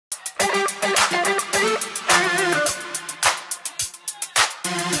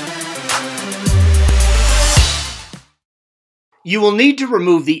You will need to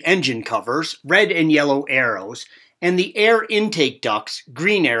remove the engine covers, red and yellow arrows, and the air intake ducts,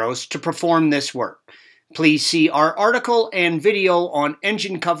 green arrows, to perform this work. Please see our article and video on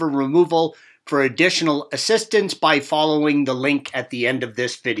engine cover removal for additional assistance by following the link at the end of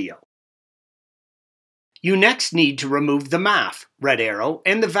this video. You next need to remove the MAF, red arrow,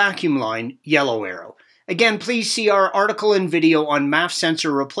 and the vacuum line, yellow arrow. Again, please see our article and video on MAF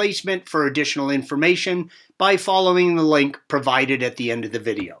sensor replacement for additional information by following the link provided at the end of the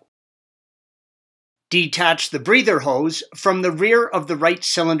video. Detach the breather hose from the rear of the right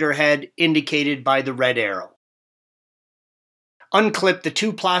cylinder head indicated by the red arrow. Unclip the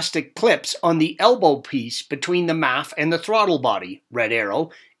two plastic clips on the elbow piece between the MAF and the throttle body, red arrow,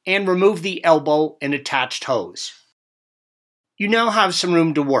 and remove the elbow and attached hose. You now have some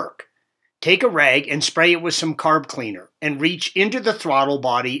room to work. Take a rag and spray it with some carb cleaner and reach into the throttle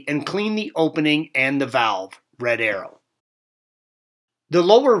body and clean the opening and the valve, red arrow. The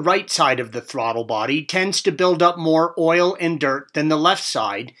lower right side of the throttle body tends to build up more oil and dirt than the left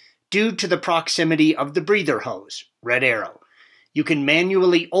side due to the proximity of the breather hose, red arrow. You can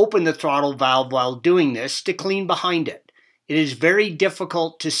manually open the throttle valve while doing this to clean behind it. It is very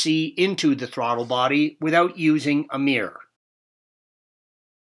difficult to see into the throttle body without using a mirror.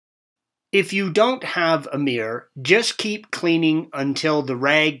 If you don't have a mirror, just keep cleaning until the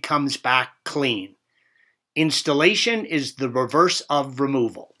rag comes back clean. Installation is the reverse of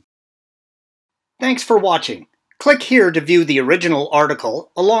removal. Thanks for watching. Click here to view the original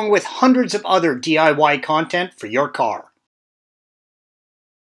article along with hundreds of other DIY content for your car.